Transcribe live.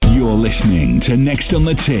You're listening to Next on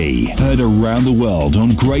the Tee, heard around the world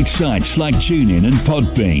on great sites like TuneIn and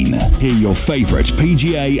Podbean. Hear your favorite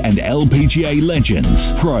PGA and LPGA legends,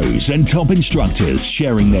 pros and top instructors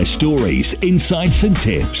sharing their stories, insights and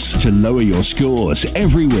tips to lower your scores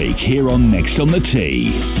every week here on Next on the Tee.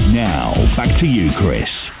 Now, back to you, Chris.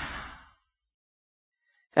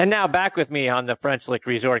 And now back with me on the French Lick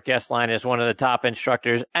Resort guest line is one of the top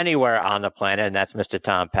instructors anywhere on the planet, and that's Mr.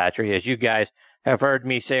 Tom Patri. As you guys have heard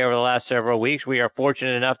me say over the last several weeks, we are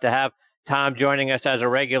fortunate enough to have Tom joining us as a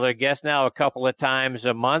regular guest now a couple of times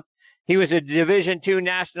a month. He was a Division II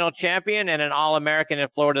national champion and an All-American in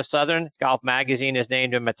Florida Southern. Golf Magazine has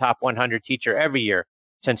named him a top 100 teacher every year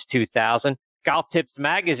since 2000. Golf Tips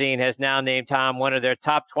Magazine has now named Tom one of their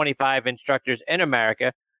top 25 instructors in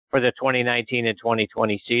America for the 2019 and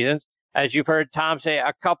 2020 seasons. As you've heard Tom say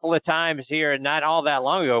a couple of times here, not all that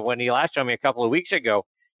long ago, when he last joined me a couple of weeks ago,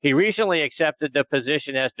 he recently accepted the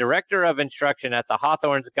position as Director of Instruction at the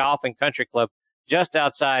Hawthorns Golf and Country Club just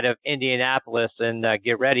outside of Indianapolis. And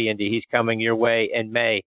get ready, Indy, he's coming your way in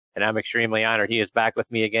May. And I'm extremely honored he is back with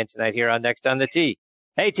me again tonight here on Next on the Tee.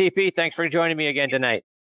 Hey, TP, thanks for joining me again tonight.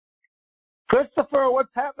 Christopher, what's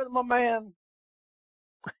happening, my man?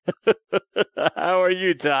 How are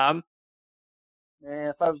you, Tom? Man,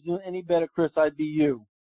 if I was doing any better, Chris, I'd be you.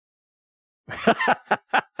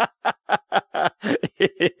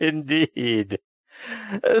 Indeed.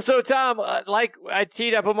 So, Tom, like I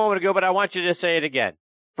teed up a moment ago, but I want you to say it again.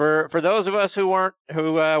 For those of us who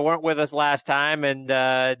weren't with us last time and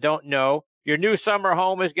don't know, your new summer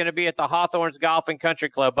home is going to be at the Hawthorns Golf and Country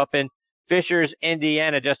Club up in Fishers,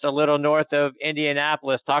 Indiana, just a little north of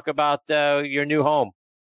Indianapolis. Talk about your new home.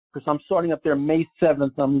 Because I'm starting up there May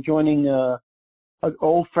 7th. I'm joining an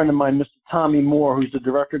old friend of mine, Mr. Tommy Moore, who's the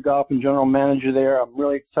Director of Golf and General Manager there. I'm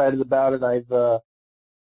really excited about it.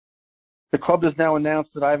 The club has now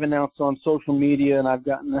announced that I've announced on social media, and I've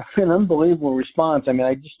gotten an unbelievable response. I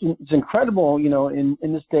mean, it's incredible, in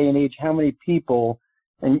this day and age, how many people,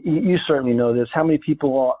 and you certainly know this, how many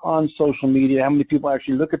people are on social media, how many people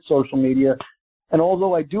actually look at social media. And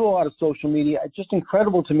although I do a lot of social media, it's just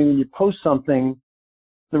incredible to me when you post something,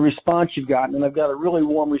 the response you've gotten, and I've got a really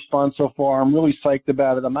warm response so far. I'm really psyched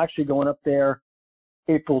about it. I'm actually going up there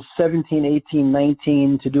April 17, 18,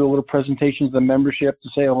 19 to do a little presentation to the membership to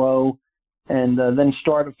say hello, and then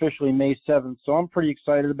start officially May 7th. So I'm pretty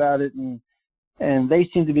excited about it, and they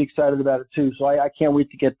seem to be excited about it too. So I can't wait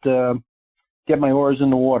to get my oars in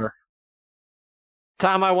the water.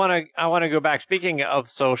 Tom, I want to go back. Speaking of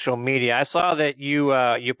social media, I saw that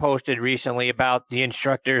you posted recently about the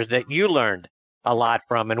instructors that you learned a lot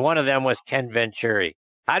from, and one of them was Ken Venturi.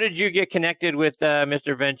 How did you get connected with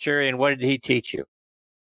Mr. Venturi, and what did he teach you?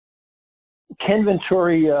 Ken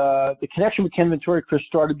Venturi, the connection with Ken Venturi, Chris,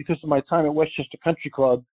 started because of my time at Westchester Country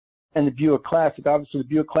Club and the Buick Classic. Obviously, the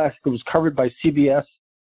Buick Classic was covered by CBS.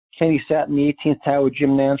 Kenny sat in the 18th tower with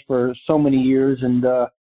Jim Nance for so many years, and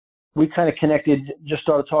we kind of connected, just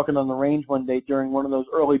started talking on the range one day during one of those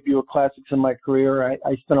early Buick Classics in my career.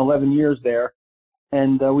 I spent 11 years there.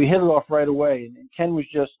 And we hit it off right away. And Ken was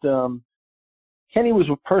just, Kenny was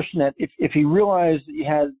a person that if he realized that he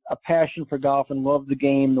had a passion for golf and loved the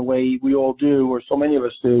game the way we all do, or so many of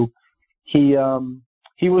us do, he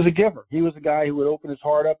was a giver. He was a guy who would open his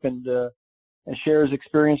heart up and share his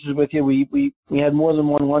experiences with you. We had more than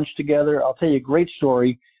one lunch together. I'll tell you a great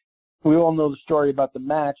story. We all know the story about the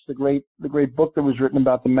match, the great book that was written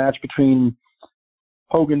about the match between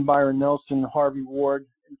Hogan, Byron Nelson, Harvey Ward,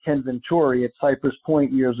 Ken Venturi at Cypress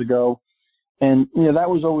Point years ago. And, that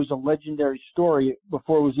was always a legendary story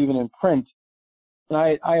before it was even in print. And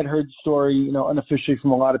I had heard the story, unofficially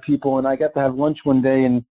from a lot of people, and I got to have lunch one day,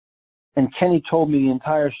 and Kenny told me the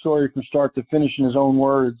entire story from start to finish in his own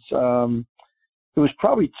words. It was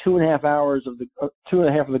probably 2.5 hours of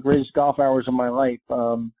the greatest golf hours of my life.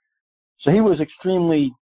 So he was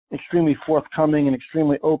extremely, extremely forthcoming and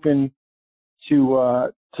extremely open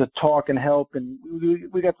to talk and help, and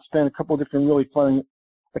we got to spend a couple of different really fun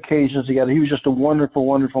occasions together. He was just a wonderful,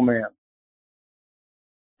 wonderful man.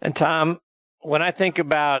 And Tom, when I think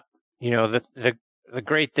about the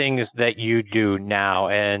great things that you do now,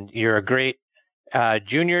 and you're a great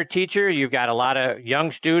junior teacher, you've got a lot of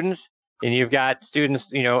young students, and you've got students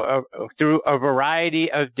through a variety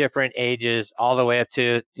of different ages, all the way up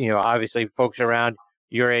to obviously folks around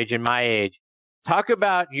your age and my age. Talk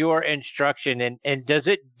about your instruction, and does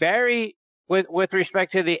it vary with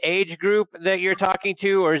respect to the age group that you're talking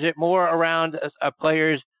to, or is it more around a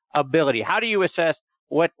player's ability? How do you assess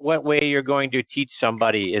what way you're going to teach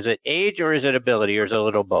somebody? Is it age, or is it ability, or is it a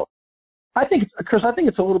little both? I think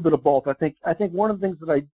it's a little bit of both. I think one of the things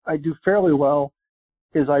that I do fairly well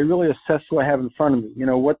is I really assess who I have in front of me. You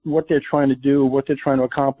know, what they're trying to do, what they're trying to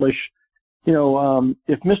accomplish. You know,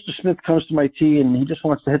 if Mr. Smith comes to my tee and he just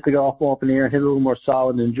wants to hit the golf ball up in the air and hit it a little more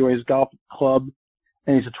solid and enjoy his golf club,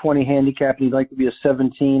 and he's a 20 handicap and he'd like to be a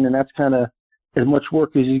 17, and that's kind of as much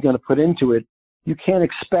work as he's going to put into it, you can't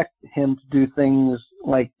expect him to do things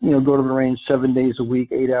like, you know, go to the range 7 days a week,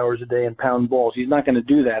 8 hours a day and pound balls. He's not going to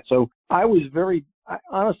do that. So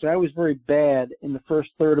honestly, I was very bad in the first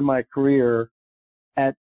third of my career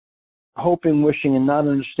at hoping, wishing, and not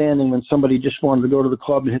understanding when somebody just wanted to go to the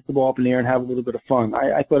club and hit the ball up in the air and have a little bit of fun.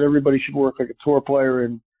 I thought everybody should work like a tour player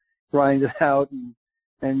and grind it out and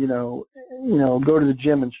you know, go to the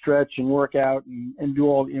gym and stretch and work out and do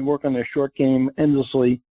all and work on their short game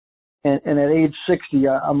endlessly. And at age 60,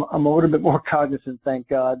 I'm a little bit more cognizant, thank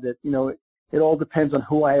God, that, you know, it all depends on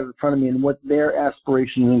who I have in front of me and what their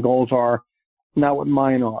aspirations and goals are, not what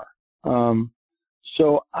mine are.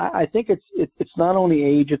 So I think it's not only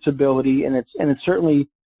age, it's ability, and it's certainly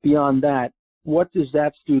beyond that. What does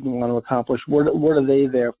that student want to accomplish? What are they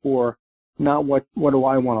there for? Not what do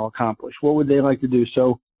I want to accomplish? What would they like to do?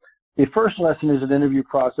 So the first lesson is an interview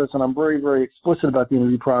process, and I'm very, very explicit about the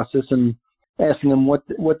interview process and asking them what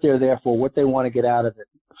they're there for, what they want to get out of it.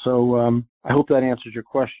 So I hope that answers your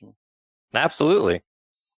question. Absolutely.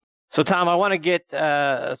 So, Tom, I want to get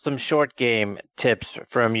some short game tips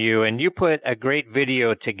from you, and you put a great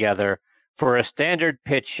video together for a standard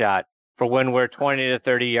pitch shot for when we're 20 to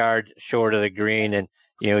 30 yards short of the green, and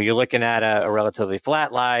you know you're looking at a relatively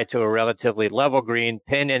flat lie to a relatively level green,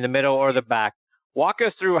 pin in the middle or the back. Walk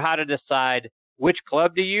us through how to decide which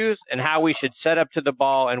club to use and how we should set up to the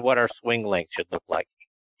ball and what our swing length should look like.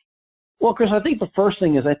 Well, Chris, I think the first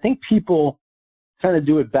thing is I think people kind of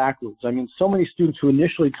do it backwards. I mean, so many students who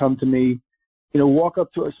initially come to me, you know, walk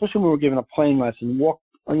up to, especially when we're giving a playing lesson, walk,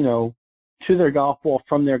 you know, to their golf ball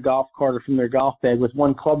from their golf cart or from their golf bag with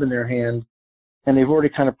one club in their hand, and they've already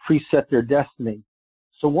kind of preset their destiny.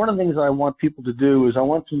 So one of the things that I want people to do is I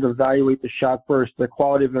want them to evaluate the shot first, the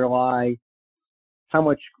quality of their lie, how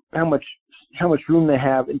much room they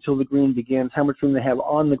have until the green begins, how much room they have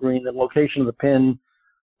on the green, the location of the pin,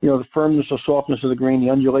 you know, the firmness or softness of the green,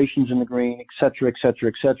 the undulations in the green, et cetera, et cetera,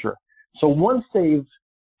 et cetera. So once they've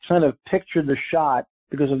kind of pictured the shot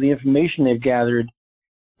because of the information they've gathered,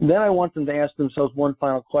 then I want them to ask themselves one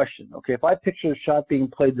final question. Okay, if I picture the shot being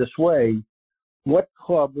played this way, what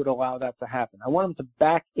club would allow that to happen? I want them to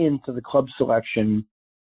back into the club selection,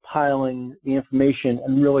 piling the information,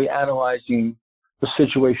 and really analyzing the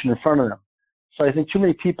situation in front of them. So I think too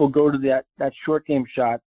many people go to that short game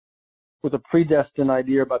shot with a predestined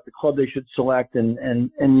idea about the club they should select, and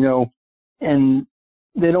you know, and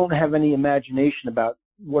they don't have any imagination about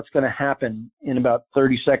what's going to happen in about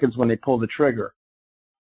 30 seconds when they pull the trigger.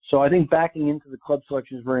 So I think backing into the club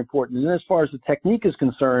selection is very important. And then as far as the technique is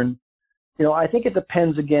concerned, you know, I think it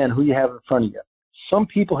depends again who you have in front of you. Some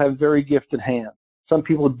people have very gifted hands. Some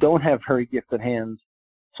people don't have very gifted hands.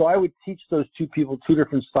 So I would teach those two people two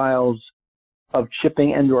different styles of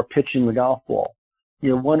chipping and or pitching the golf ball.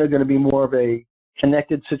 You know, one are going to be more of a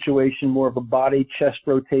connected situation, more of a body chest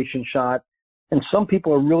rotation shot. And some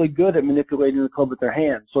people are really good at manipulating the club with their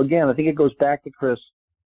hands. So again, I think it goes back to Chris,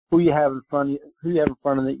 who you have in front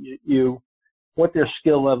of you, what their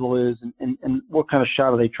skill level is, and what kind of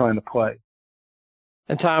shot are they trying to play.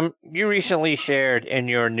 And Tom, you recently shared in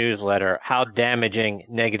your newsletter how damaging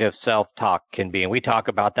negative self-talk can be. And we talk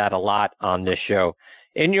about that a lot on this show.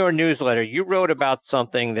 In your newsletter, you wrote about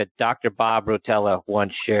something that Dr. Bob Rotella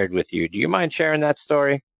once shared with you. Do you mind sharing that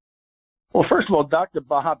story? Well, first of all, Dr.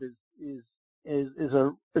 Bob is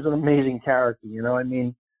an amazing character. You know, I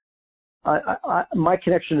mean, my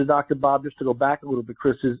connection to Dr. Bob, just to go back a little bit,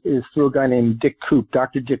 Chris, is through a guy named Dick Coop,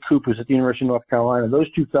 Dr. Dick Coop, who's at the University of North Carolina.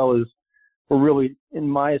 Those two fellas were really, in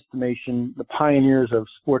my estimation, the pioneers of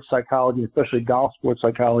sports psychology, especially golf sports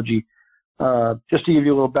psychology. Just to give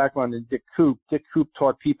you a little background in Dick Coop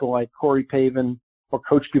taught people like Corey Pavin, or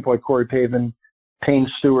coached people like Corey Pavin, Payne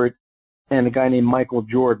Stewart, and a guy named Michael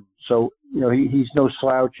Jordan. So, you know, he's no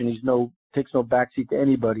slouch and takes no backseat to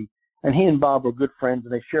anybody. And he and Bob were good friends,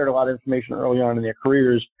 and they shared a lot of information early on in their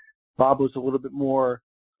careers. Bob was a little bit more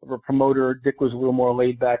of a promoter. Dick was a little more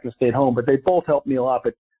laid back and stayed home, but they both helped me a lot.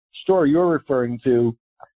 But the story you're referring to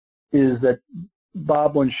is that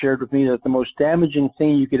Bob once shared with me that the most damaging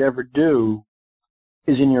thing you could ever do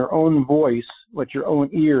is in your own voice, let your own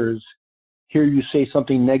ears hear you say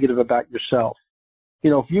something negative about yourself. You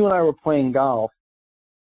know, if you and I were playing golf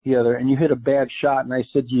together and you hit a bad shot and I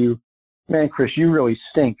said to you, man, Chris, you really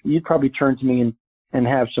stink, you'd probably turn to me and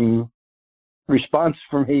have some response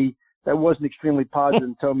from me that wasn't extremely positive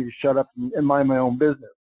and tell me to shut up and mind my own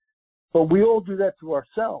business. But we all do that to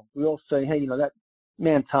ourselves. We all say, hey, that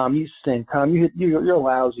man, Tom, you stink. Tom, you're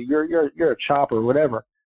lousy. You're a chopper, whatever.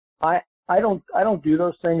 I don't do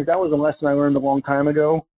those things. That was a lesson I learned a long time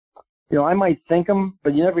ago. I might think them,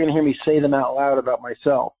 but you're never going to hear me say them out loud about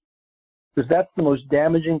myself, because that's the most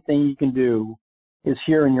damaging thing you can do, is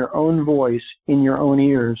hearing your own voice in your own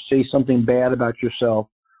ears say something bad about yourself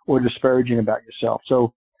or disparaging about yourself.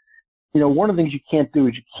 So, one of the things you can't do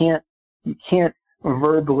is you can't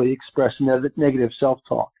verbally express negative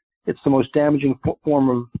self-talk. It's the most damaging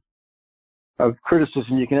form of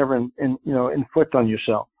criticism you can ever inflict on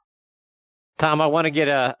yourself. Tom, I want to get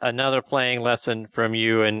another playing lesson from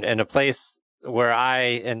you, and a place where I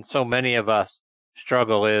and so many of us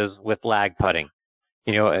struggle is with lag putting.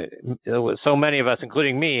 So many of us,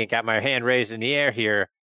 including me, got my hand raised in the air here.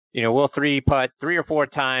 We'll three putt 3 or 4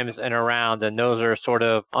 times in a round, and those are sort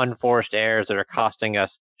of unforced errors that are costing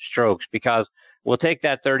us strokes, because we'll take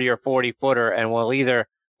that 30 or 40 footer and we'll either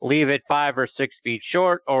leave it 5 or 6 feet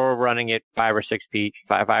short, or we're running it 5 or 6 feet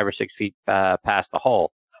past the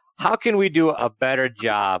hole. How can we do a better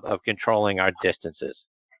job of controlling our distances?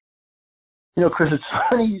 Chris, it's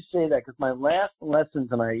funny you say that, because my last lesson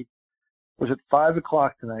tonight was at 5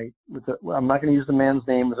 o'clock tonight. I'm not going to use the man's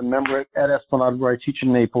name. It was a member at Esplanade where I teach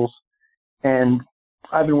in Naples, and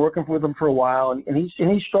I've been working with him for a while, and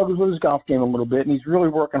he struggles with his golf game a little bit, and he's really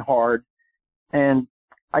working hard. And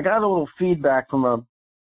I got a little feedback from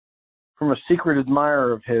a secret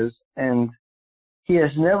admirer of his, and he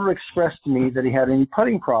has never expressed to me that he had any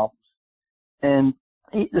putting problems. And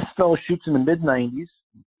this fellow shoots in the mid-90s.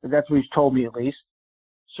 That's what he's told me, at least.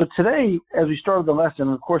 So today, as we started the lesson,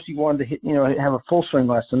 of course he wanted to have a full swing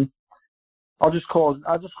lesson. I'll just call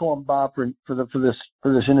him Bob for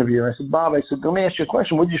this interview. I said, Bob, let me ask you a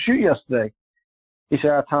question. What did you shoot yesterday? He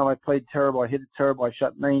said, Tom, I played terrible. I hit it terrible. I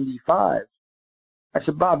shot 95. I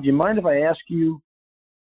said, Bob, do you mind if I ask you?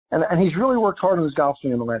 And he's really worked hard on his golf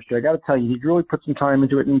swing in the last year. I got to tell you, he's really put some time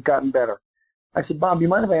into it and gotten better. I said, Bob, do you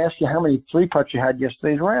mind if I ask you how many 3-putts you had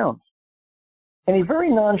yesterday's round? And he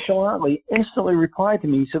very nonchalantly instantly replied to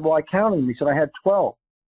me. He said, well, I counted them. He said, I had 12.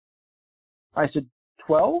 I said,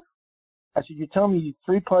 12? I said, you tell me you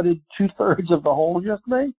 3-putted 2/3 of the hole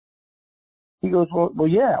yesterday? He goes, well,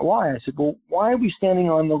 yeah. Why? I said, well, why are we standing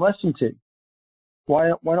on the lesson tee? Why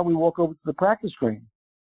don't we walk over to the practice green?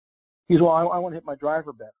 He goes, well, I want to hit my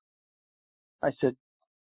driver better. I said,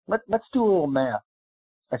 let's do a little math.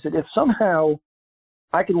 I said, if somehow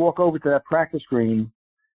I could walk over to that practice green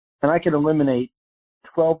and I could eliminate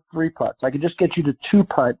 12 3-putts, I could just get you to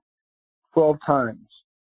 2-putt 12 times.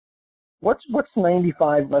 What's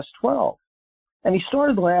 95 less 12? And he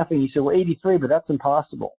started laughing. He said, well, 83, but that's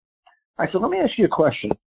impossible. I said, let me ask you a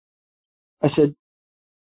question. I said,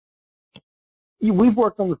 we've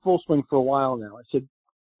worked on the full swing for a while now. I said,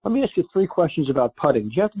 let me ask you 3 questions about putting.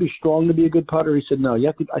 Do you have to be strong to be a good putter? He said, no. I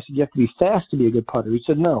said, you have to be fast to be a good putter. He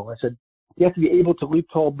said, no. I said, you have to be able to leap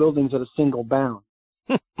tall buildings at a single bound.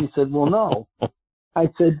 He said, well, no. I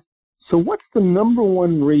said, so what's the number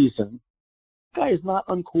one reason? This guy is not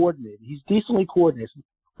uncoordinated. He's decently coordinated.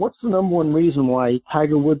 What's the number one reason why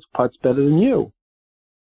Tiger Woods putts better than you?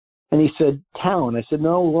 And he said, talent. I said,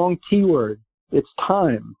 no, wrong T word. It's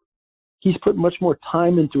time. He's put much more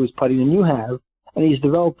time into his putting than you have, and he's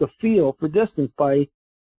developed a feel for distance by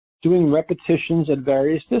doing repetitions at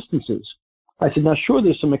various distances. I said, now sure,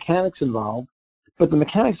 there's some mechanics involved, but the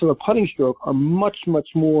mechanics of a putting stroke are much, much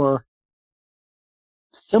more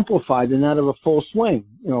simplified than that of a full swing.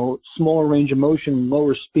 Smaller range of motion,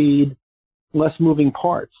 lower speed, less moving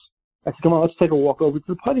parts. I said, come on, let's take a walk over to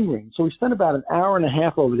the putting green. So we spent about an hour and a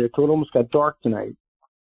half over there till it almost got dark tonight.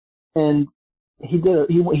 And he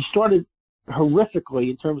started horrifically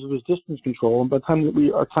in terms of his distance control. And by the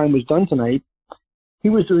time our time was done tonight, he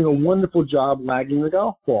was doing a wonderful job lagging the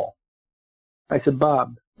golf ball. I said,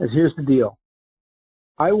 Bob, here's the deal.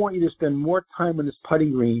 I want you to spend more time on this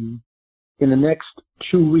putting green in the next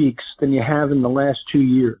 2 weeks than you have in the last 2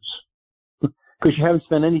 years, because you haven't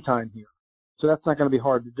spent any time here. So that's not going to be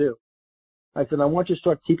hard to do. I said, I want you to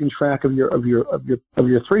start keeping track of your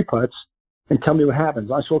 3-putts and tell me what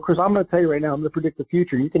happens. I said, well, Chris, I'm going to tell you right now, I'm going to predict the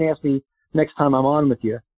future. You can ask me next time I'm on with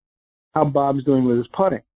you how Bob's doing with his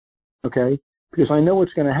putting, okay? Because I know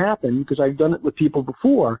what's going to happen because I've done it with people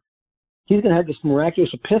before. He's going to have this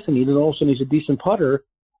miraculous epiphany that all of a sudden he's a decent putter,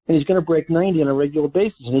 and he's going to break 90 on a regular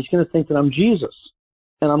basis, and he's going to think that I'm Jesus.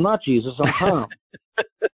 And I'm not Jesus, I'm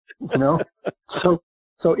Tom.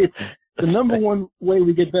 So it's the number one way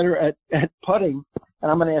we get better at putting,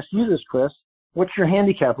 and I'm going to ask you this, Chris. What's your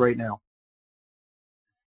handicap right now?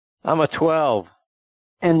 I'm a 12.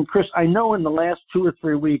 And Chris, I know in the last 2 or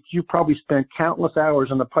 3 weeks, you probably spent countless hours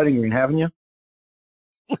on the putting green, haven't you?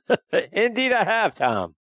 Indeed, I have,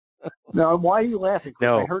 Tom. Now, why are you laughing, Chris?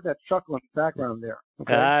 No. I heard that chuckle in the background there.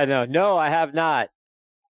 Okay. No, I have not.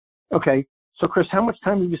 Okay. So, Chris, how much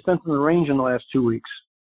time have you spent on the range in the last 2 weeks?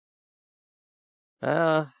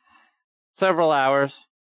 Several hours.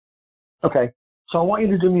 Okay. So I want you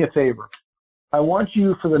to do me a favor. I want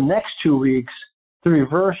you for the next 2 weeks to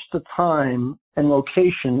reverse the time and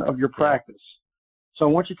location of your practice. So I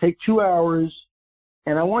want you to take 2 hours,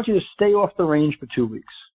 and I want you to stay off the range for 2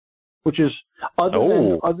 weeks, which is other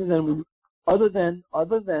than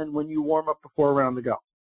when you warm up before a round to go.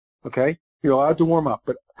 Okay, you're allowed to warm up,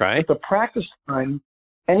 but the practice time,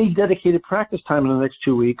 any dedicated practice time in the next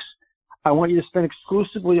 2 weeks, I want you to spend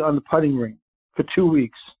exclusively on the putting green for 2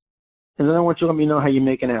 weeks, and then I want you to let me know how you're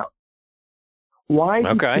making out. Why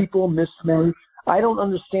do people mismanage? I don't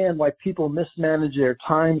understand why people mismanage their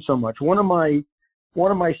time so much. One of my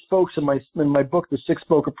spokes in my book, The Six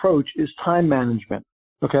Spoke Approach, is time management.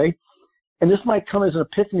 Okay, and this might come as an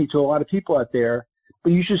epiphany to a lot of people out there,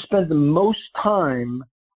 but you should spend the most time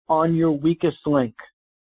on your weakest link,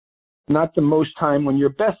 not the most time on your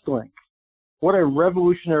best link. What a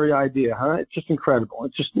revolutionary idea, huh? It's just incredible.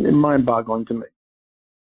 It's just mind-boggling to me.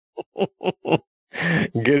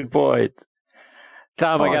 Good point.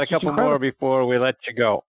 Tom, I got a couple more before we let you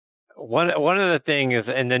go. One of the things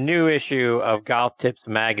in the new issue of Golf Tips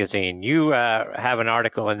magazine, you have an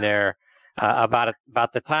article in there about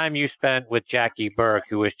the time you spent with Jackie Burke,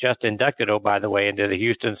 who was just inducted, by the way, into the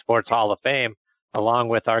Houston Sports Hall of Fame, along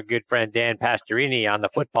with our good friend Dan Pastorini on the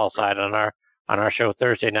football side on our show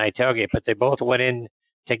Thursday Night Tailgate. But they both went in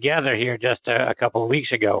together here just a couple of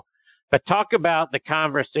weeks ago. But talk about the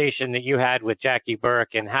conversation that you had with Jackie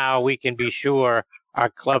Burke and how we can be sure our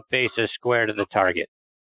club face is square to the target.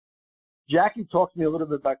 Jackie talked to me a little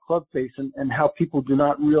bit about club face and how people do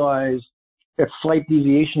not realize that slight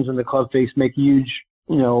deviations in the club face make huge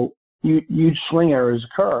swing errors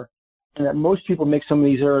occur, and that most people make some of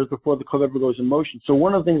these errors before the club ever goes in motion. So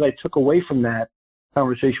one of the things I took away from that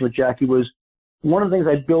conversation with Jackie was one of the things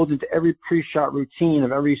I build into every pre-shot routine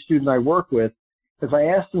of every student I work with is I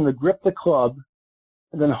ask them to grip the club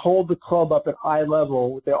and then hold the club up at eye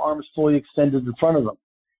level with their arms fully extended in front of them.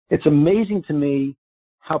 It's amazing to me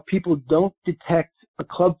how people don't detect a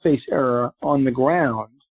club face error on the ground,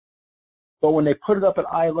 but when they put it up at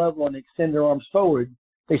eye level and extend their arms forward,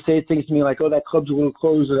 they say things to me like, oh, that club's a little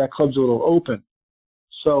closed or that club's a little open.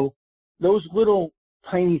 So those little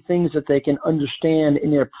tiny things that they can understand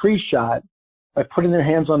in their pre-shot by putting their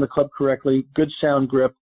hands on the club correctly, good sound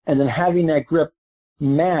grip, and then having that grip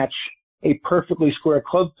match a perfectly square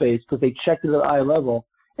club face because they checked it at eye level.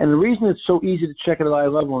 And the reason it's so easy to check it at eye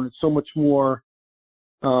level and it's so much more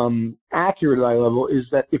accurate at eye level is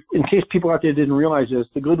that in case people out there didn't realize this,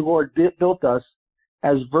 the good Lord built us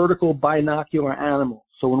as vertical binocular animals.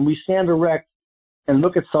 So when we stand erect and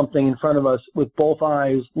look at something in front of us with both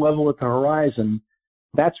eyes level at the horizon,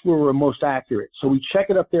 that's where we're most accurate. So we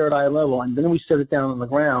check it up there at eye level and then we set it down on the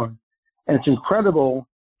ground. And it's incredible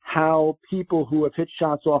how people who have hit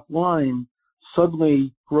shots offline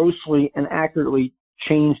suddenly, grossly, and accurately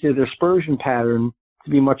change their dispersion pattern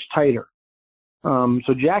to be much tighter.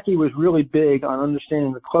 So Jackie was really big on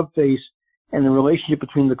understanding the club face and the relationship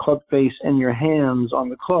between the club face and your hands on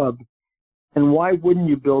the club. And why wouldn't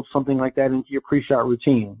you build something like that into your pre-shot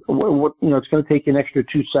routine? It's going to take you an extra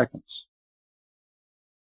 2 seconds.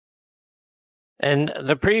 In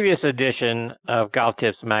the previous edition of Golf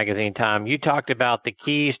Tips magazine, Tom, you talked about the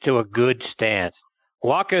keys to a good stance.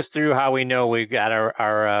 Walk us through how we know we've got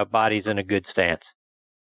our bodies in a good stance.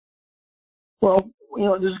 Well,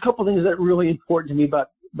 there's a couple of things that are really important to me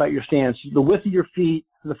about your stance: the width of your feet,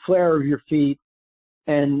 the flare of your feet,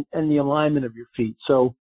 and the alignment of your feet.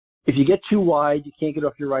 So if you get too wide, you can't get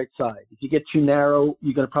off your right side. If you get too narrow,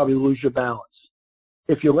 you're going to probably lose your balance.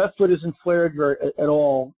 If your left foot isn't flared at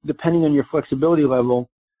all, depending on your flexibility level,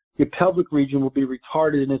 your pelvic region will be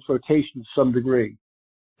retarded in its rotation to some degree.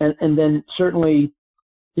 And then certainly,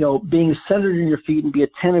 being centered in your feet and be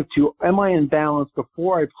attentive to, am I in balance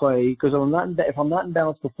before I play? Because if I'm not in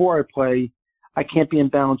balance before I play, I can't be in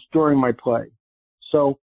balance during my play.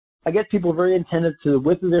 So I get people very attentive to the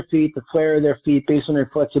width of their feet, the flare of their feet based on their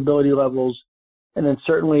flexibility levels. And then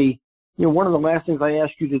certainly, one of the last things I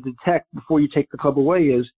ask you to detect before you take the club away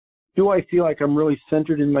is, do I feel like I'm really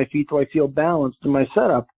centered in my feet? Do I feel balanced in my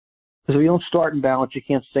setup? Because if you don't start in balance, you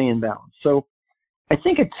can't stay in balance. So I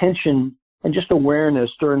think attention and just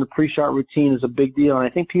awareness during the pre-shot routine is a big deal. And I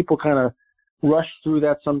think people kind of rush through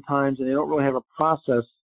that sometimes, and they don't really have a process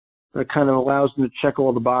that kind of allows them to check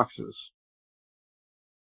all the boxes.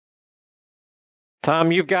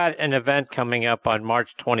 Tom, you've got an event coming up on March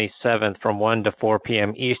 27th from 1 to 4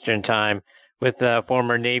 p.m. Eastern Time with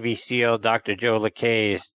former Navy SEAL Dr. Joe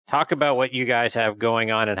Lacaze. Talk about what you guys have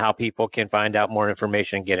going on and how people can find out more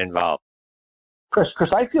information and get involved. Chris,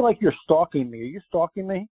 I feel like you're stalking me. Are you stalking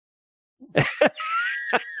me?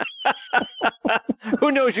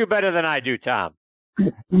 Who knows you better than I do, Tom?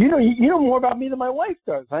 You know more about me than my wife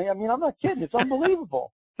does. I mean, I'm not kidding. It's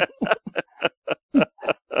unbelievable.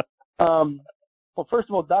 Well, first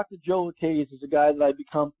of all, Dr. Joe Lacaze is a guy that I've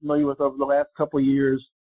become familiar with over the last couple of years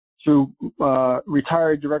through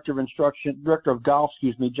retired director of golf,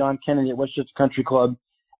 John Kennedy at Westchester Country Club,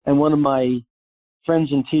 and one of my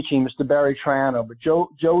friends in teaching, Mr. Barry Triano. But Joe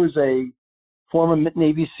is a former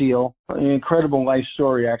Navy SEAL, an incredible life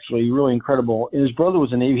story, actually, really incredible. And his brother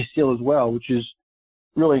was a Navy SEAL as well, which is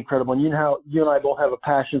really incredible. And you know how you and I both have a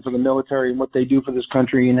passion for the military and what they do for this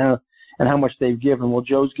country and how much they've given. Well,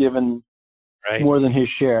 Joe's given more than his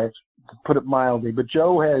share, to put it mildly. But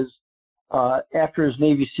Joe has, after his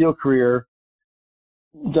Navy SEAL career,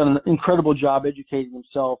 done an incredible job educating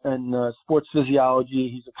himself in sports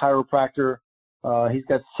physiology. He's a chiropractor. He's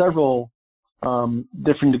got several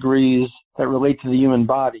different degrees that relate to the human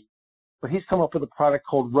body. But he's come up with a product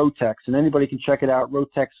called Rotex, and anybody can check it out,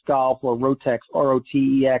 Rotex Golf or Rotex,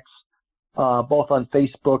 R-O-T-E-X, both on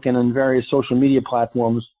Facebook and on various social media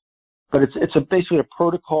platforms. But it's basically a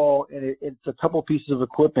protocol, and it's a couple pieces of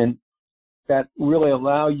equipment that really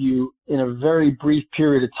allow you in a very brief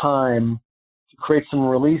period of time to create some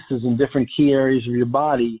releases in different key areas of your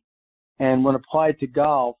body. And when applied to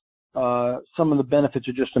golf, some of the benefits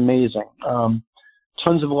are just amazing.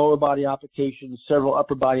 Tons of lower body applications, several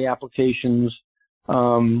upper body applications.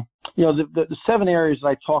 The 7 areas that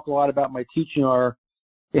I talk a lot about in my teaching are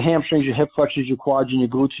your hamstrings, your hip flexors, your quads, and your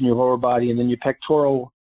glutes in your lower body, and then your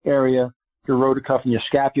pectoral area, your rotacuff, and your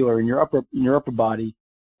scapular in your upper body.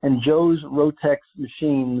 And Joe's Rotex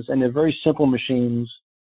machines, and they're very simple machines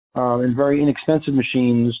and very inexpensive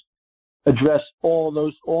machines, address all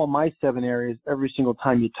of my 7 areas every single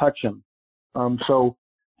time you touch them. So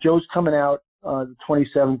Joe's coming out the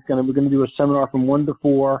 27th. We're going to do a seminar from 1 to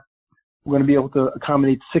 4. We're going to be able to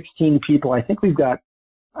accommodate 16 people. I think we've got,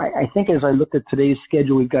 I think as I looked at today's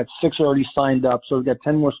schedule, we've got 6 already signed up. So we've got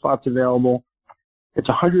 10 more spots available. It's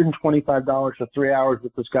 $125 for 3 hours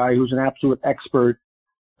with this guy who's an absolute expert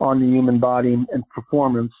on the human body and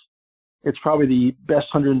performance. It's probably the best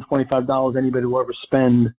 $125 anybody will ever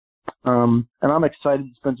spend. And I'm excited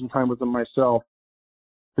to spend some time with him myself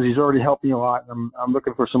because he's already helped me a lot. And I'm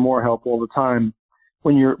looking for some more help all the time.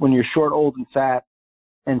 When you're short, old, and fat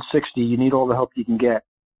and 60, you need all the help you can get.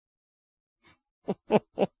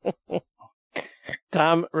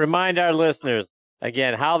 Tom, remind our listeners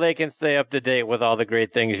again how they can stay up to date with all the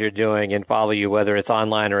great things you're doing and follow you, whether it's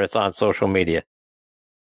online or it's on social media.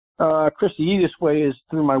 Chris, the easiest way is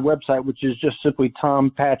through my website, which is just simply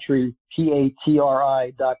Tom Patri,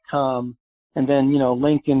 PATRI.com, and then,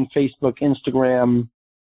 LinkedIn, Facebook, Instagram,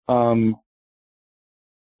 the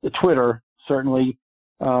Twitter, certainly.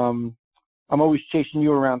 I'm always chasing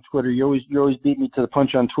you around Twitter. You always beat me to the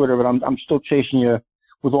punch on Twitter, but I'm still chasing you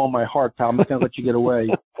with all my heart, pal. I'm not going to let you get away.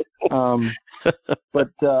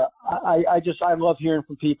 But I love hearing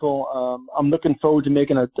from people. I'm looking forward to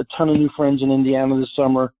making a ton of new friends in Indiana this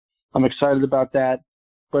summer. I'm excited about that.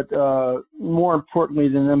 But more importantly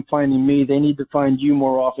than them finding me, they need to find you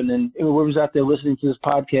more often. And whoever's out there listening to this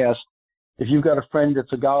podcast, if you've got a friend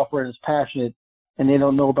that's a golfer and is passionate and they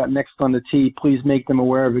don't know about Next on the Tee, please make them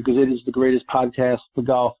aware of it because it is the greatest podcast for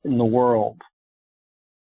golf in the world.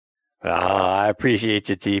 I appreciate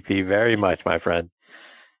you, TP, very much, my friend.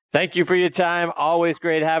 Thank you for your time. Always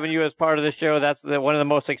great having you as part of the show. That's one of the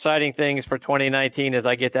most exciting things for 2019 is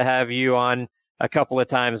I get to have you on a couple of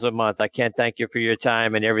times a month. I can't thank you for your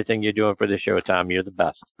time and everything you're doing for the show, Tom. You're the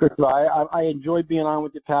best. Good. I enjoy being on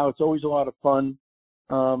with you, pal. It's always a lot of fun.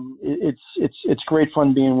 It's great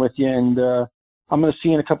fun being with you, and I'm going to see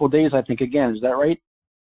you in a couple of days, I think, again. Is that right?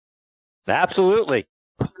 Absolutely.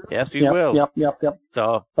 Yes, you will. Yep.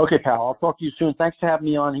 So, okay, pal. I'll talk to you soon. Thanks for having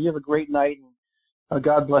me on. You have a great night. And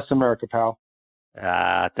God bless America, pal.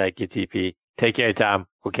 Thank you, TP. Take care, Tom.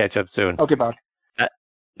 We'll catch up soon. Okay, bye.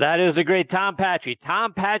 That is the great Tom Patri.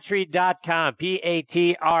 TomPatri.com.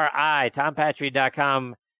 P-A-T-R-I.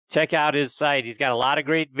 TomPatri.com. Check out his site. He's got a lot of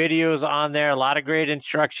great videos on there, a lot of great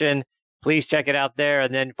instruction. Please check it out there,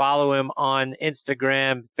 and then follow him on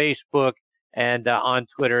Instagram, Facebook, and on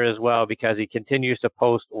Twitter as well, because he continues to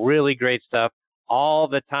post really great stuff all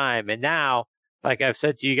the time. And now, like I've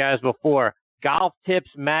said to you guys before, Golf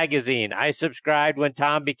Tips Magazine. I subscribed when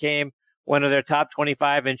Tom became one of their top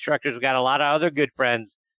 25 instructors. We've got a lot of other good friends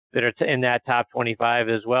that are in that top 25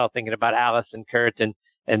 as well. Thinking about Allison Kurtz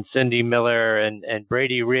and Cindy Miller and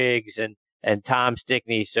Brady Riggs and Tom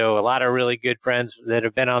Stickney. So a lot of really good friends that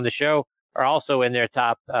have been on the show are also in their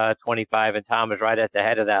top 25, and Tom is right at the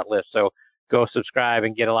head of that list. So go subscribe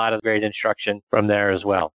and get a lot of great instruction from there as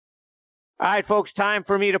well. All right, folks, time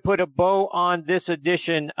for me to put a bow on this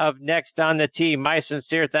edition of Next on the Tee. My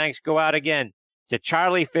sincere thanks go out again to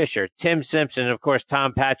Charlie Fisher, Tim Simpson, and, of course,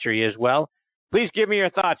 Tom Patri as well. Please give me your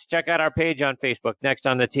thoughts. Check out our page on Facebook, Next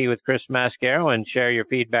on the Tee with Chris Mascaro, and share your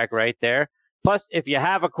feedback right there. Plus, if you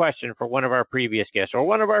have a question for one of our previous guests or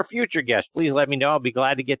one of our future guests, please let me know. I'll be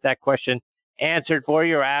glad to get that question answered for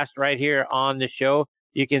you or asked right here on the show.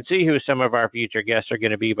 You can see who some of our future guests are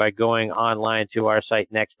going to be by going online to our site,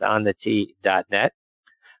 nextonthetee.net.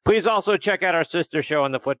 Please also check out our sister show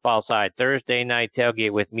on the football side, Thursday Night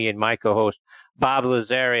Tailgate, with me and my co-host, Bob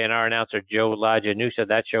Lazari, and our announcer, Joe LaGianusa.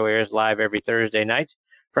 That show airs live every Thursday nights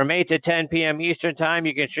from 8 to 10 p.m. Eastern Time.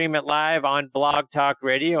 You can stream it live on Blog Talk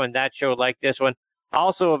Radio, and that show, like this one,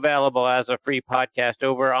 also available as a free podcast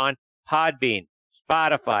over on Podbean,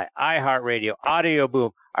 Spotify, iHeartRadio, Audio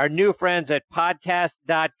Boom. Our new friends at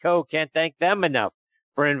podcast.co, can't thank them enough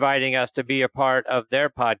for inviting us to be a part of their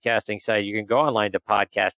podcasting site. You can go online to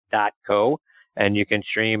podcast.co, and you can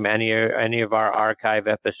stream any of our archive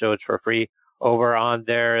episodes for free over on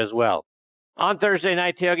there as well. On Thursday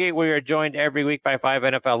Night Tailgate, we are joined every week by 5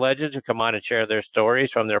 NFL legends who come on and share their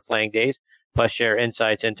stories from their playing days, plus share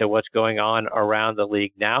insights into what's going on around the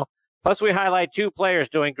league now. Plus, we highlight 2 players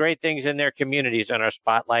doing great things in their communities on our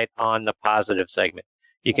Spotlight on the Positive segment.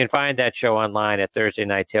 You can find that show online at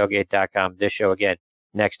ThursdayNightTailgate.com. This show, again,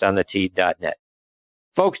 nextonthetee.net.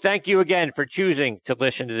 Folks, thank you again for choosing to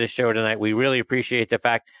listen to this show tonight. We really appreciate the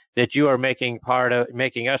fact that you are making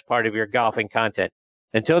us part of your golfing content.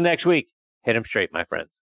 Until next week, hit 'em straight, my friends.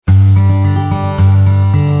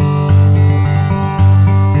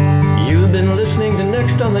 You've been listening to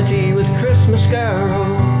Next on the Tee with Chris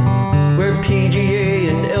Mascaro, where PGA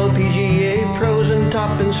and LPGA pros and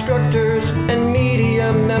top instructors and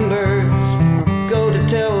media members go to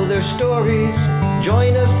tell their stories.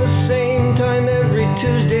 Join us the same time every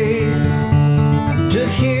Tuesday to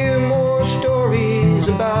hear more stories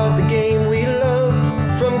about the game we love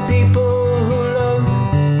from people who love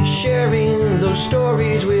sharing those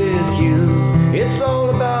stories with you. It's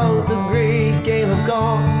all about the great game of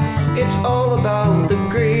golf. It's all about